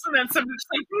 badasses and then some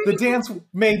The dance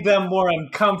made them more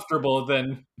uncomfortable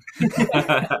than...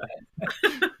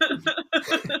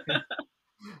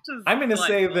 I'm going to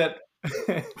say delightful.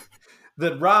 that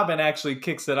that Robin actually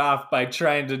kicks it off by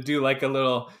trying to do like a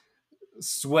little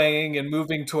swaying and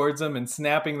moving towards them and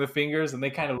snapping the fingers, and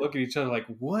they kind of look at each other like,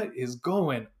 what is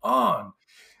going on?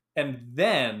 And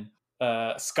then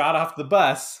Scott off the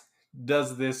bus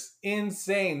does this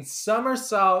insane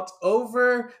somersault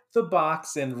over the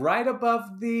box and right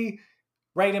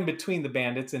in between the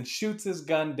bandits, and shoots his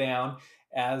gun down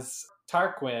as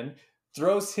Tarquin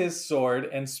throws his sword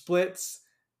and splits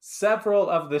several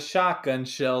of the shotgun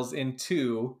shells in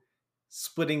two,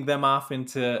 splitting them off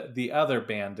into the other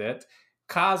bandit.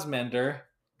 Cosmender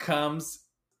comes,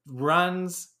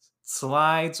 runs,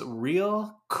 slides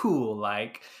real cool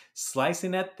like,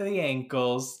 slicing at the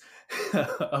ankles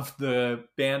of the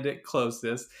bandit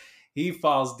closest. He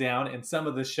falls down and some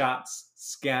of the shots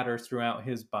scatter throughout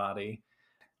his body.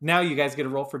 Now you guys get a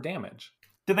roll for damage.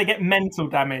 Do they get mental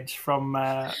damage from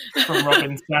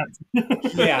Robin's stats?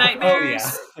 Yeah.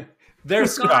 Nightmares. Oh yeah. They're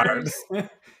scarred. Scars.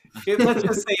 Let's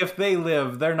just say if they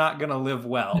live, they're not going to live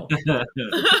well.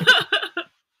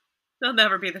 They'll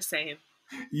never be the same.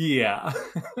 Yeah.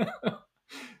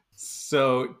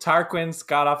 So Tarquin,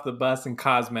 Scott off the bus, and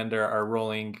Cosmender are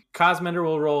rolling. Cosmender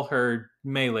will roll her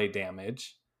melee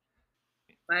damage.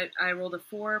 I rolled a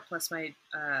 4 plus my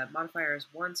modifier is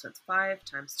 1, so it's 5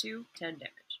 times 2, 10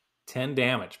 damage. 10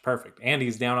 damage. Perfect. And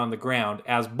he's down on the ground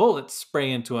as bullets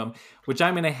spray into him, which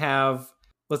I'm going to have,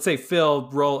 let's say Phil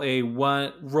roll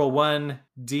one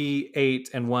D8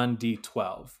 and one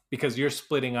D12 because you're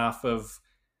splitting off of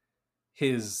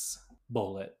his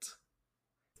bullet.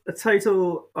 A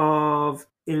total of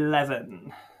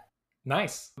 11.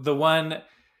 Nice. The one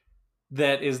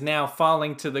that is now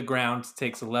falling to the ground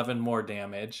takes 11 more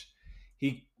damage.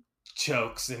 He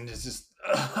chokes and is just,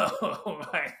 oh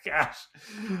my gosh.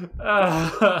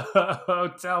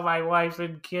 Oh, tell my wife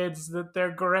and kids that they're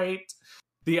great.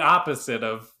 The opposite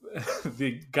of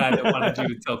the guy that wanted you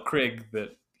to tell Craig that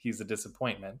he's a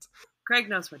disappointment. Craig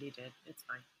knows what he did. It's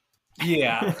fine.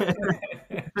 Yeah.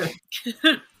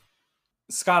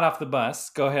 Scott off the bus,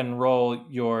 go ahead and roll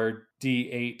your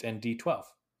D8 and D12.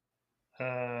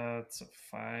 It's a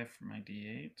 5 for my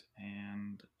D8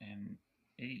 and an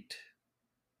 8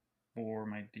 for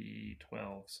my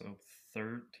D12, so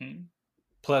 13.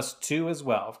 Plus 2 as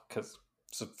well, because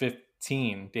it's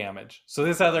 15 damage. So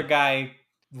this other guy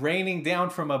raining down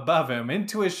from above him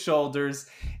into his shoulders,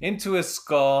 into his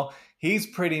skull. He's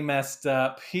pretty messed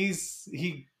up. He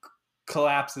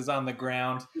collapses on the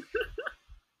ground.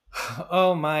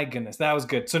 Oh my goodness, that was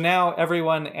good. So now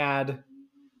everyone add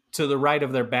to the right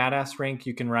of their badass rank,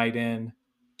 you can write in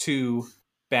 2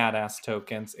 badass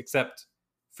tokens, except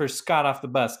for Scott off the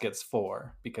bus gets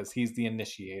 4 because he's the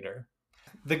initiator.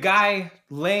 The guy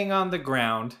laying on the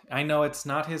ground, I know it's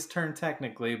not his turn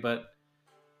technically, but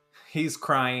he's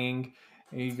crying.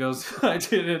 He goes, I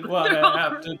didn't want to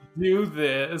have to do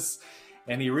this.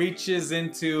 And he reaches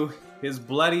into his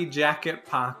bloody jacket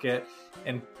pocket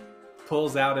and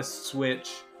pulls out a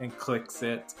switch and clicks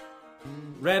it.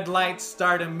 Red lights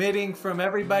start emitting from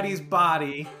everybody's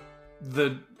body.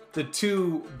 The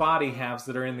 2 body halves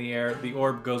that are in the air, the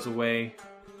orb goes away.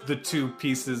 The 2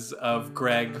 pieces of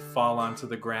Greg fall onto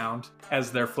the ground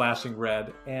as they're flashing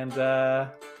red. And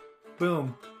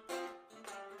boom.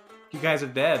 You guys are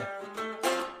dead.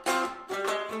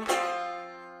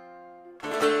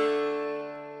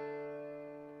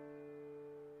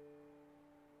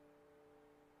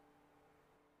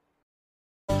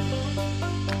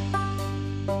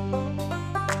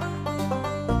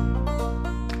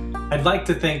 I'd like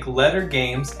to thank Letter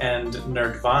Games and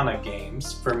Nerdvana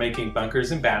Games for making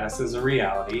Bunkers and Badasses a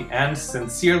reality, and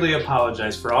sincerely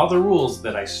apologize for all the rules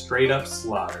that I straight up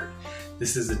slaughtered.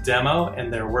 This is a demo,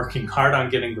 and they're working hard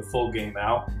on getting the full game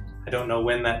out. I don't know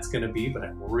when that's going to be, but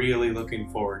I'm really looking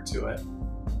forward to it.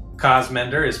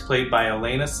 Cosmender is played by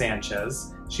Elena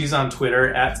Sanchez. She's on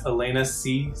Twitter at Elena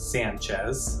C.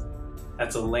 Sanchez.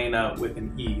 That's Elena with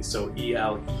an E, so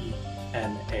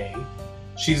E-L-E-N-A.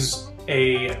 She's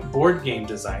a board game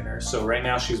designer, so right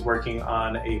now she's working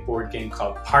on a board game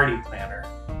called Party Planner,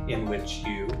 in which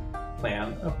you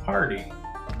plan a party.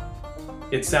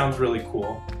 It sounds really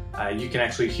cool. You can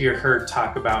actually hear her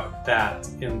talk about that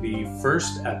in the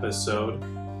first episode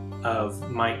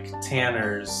of Mike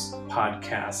Tanner's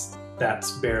podcast,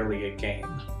 That's Barely a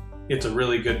Game. It's a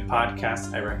really good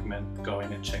podcast. I recommend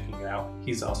going and checking it out.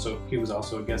 He was also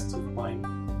a guest of mine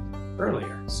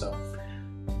earlier, so.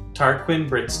 Tarquin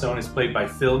Brymstone is played by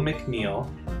Phil McNeil,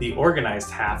 the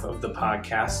organized half of the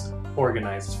podcast,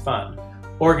 Organized Fun.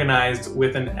 Organized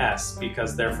with an S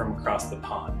because they're from across the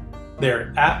pond.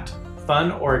 They're at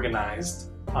Fun Organized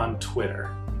on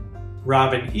Twitter.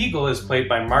 Robin Eagle is played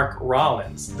by Mark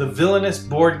Rollins, the villainous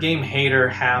board game hater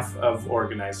half of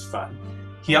Organized Fun.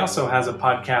 He also has a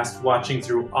podcast watching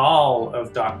through all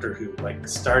of Doctor Who, like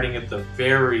starting at the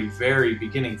very, very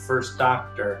beginning, First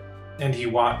Doctor, and he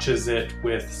watches it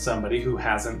with somebody who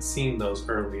hasn't seen those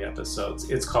early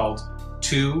episodes. It's called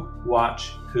To Watch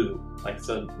Who, like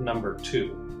the number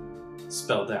 2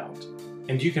 spelled out.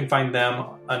 And you can find them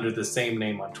under the same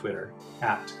name on Twitter,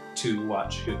 at To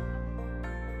Watch Who.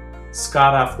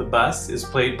 Scott Off the Bus is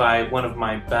played by one of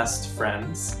my best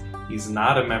friends. He's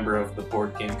not a member of the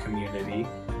board game community.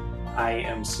 I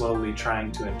am slowly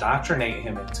trying to indoctrinate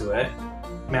him into it.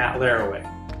 Matt Laraway.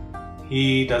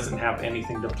 He doesn't have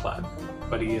anything to plug,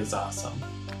 but he is awesome.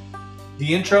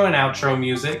 The intro and outro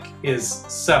music is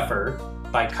Suffer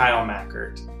by Kyle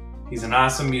Mackert. He's an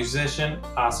awesome musician,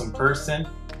 awesome person.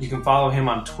 You can follow him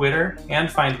on Twitter and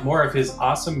find more of his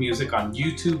awesome music on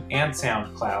YouTube and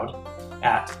SoundCloud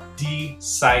at D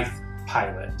Scythe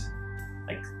Pilot.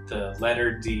 Like the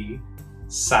letter D,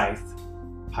 Scythe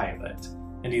Pilot.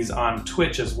 And he's on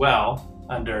Twitch as well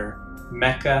under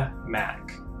Mecha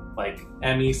Mac, like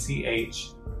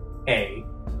MECHAMAC.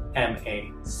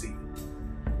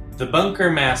 The Bunker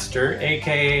Master,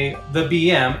 aka the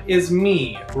BM, is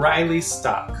me, Riley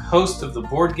Stock, host of the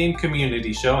Board Game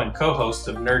Community Show and co-host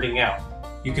of Nerding Out.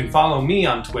 You can follow me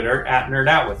on Twitter at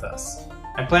NerdOutWithUs.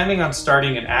 I'm planning on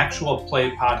starting an actual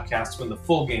play podcast when the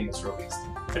full game is released.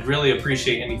 I'd really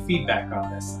appreciate any feedback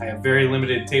on this. I have very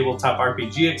limited tabletop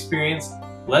RPG experience,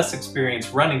 less experience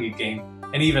running a game,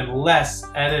 and even less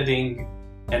editing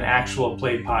an actual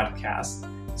play podcast.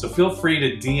 So feel free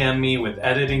to DM me with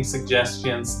editing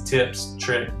suggestions, tips,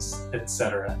 tricks,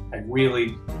 etc. I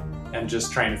really am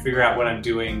just trying to figure out what I'm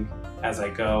doing as I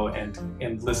go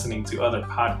and listening to other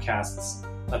podcasts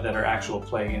that are actual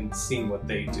play and seeing what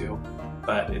they do.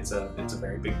 But it's a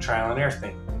very big trial and error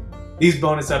thing. These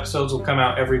bonus episodes will come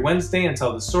out every Wednesday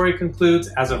until the story concludes.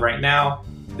 As of right now,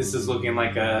 this is looking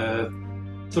like a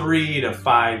 3 to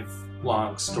 5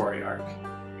 long story arc.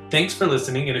 Thanks for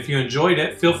listening, and if you enjoyed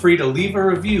it, feel free to leave a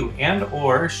review and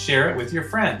or share it with your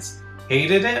friends.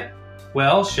 Hated it?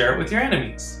 Well, share it with your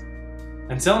enemies.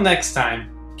 Until next time,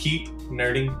 keep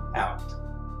nerding out.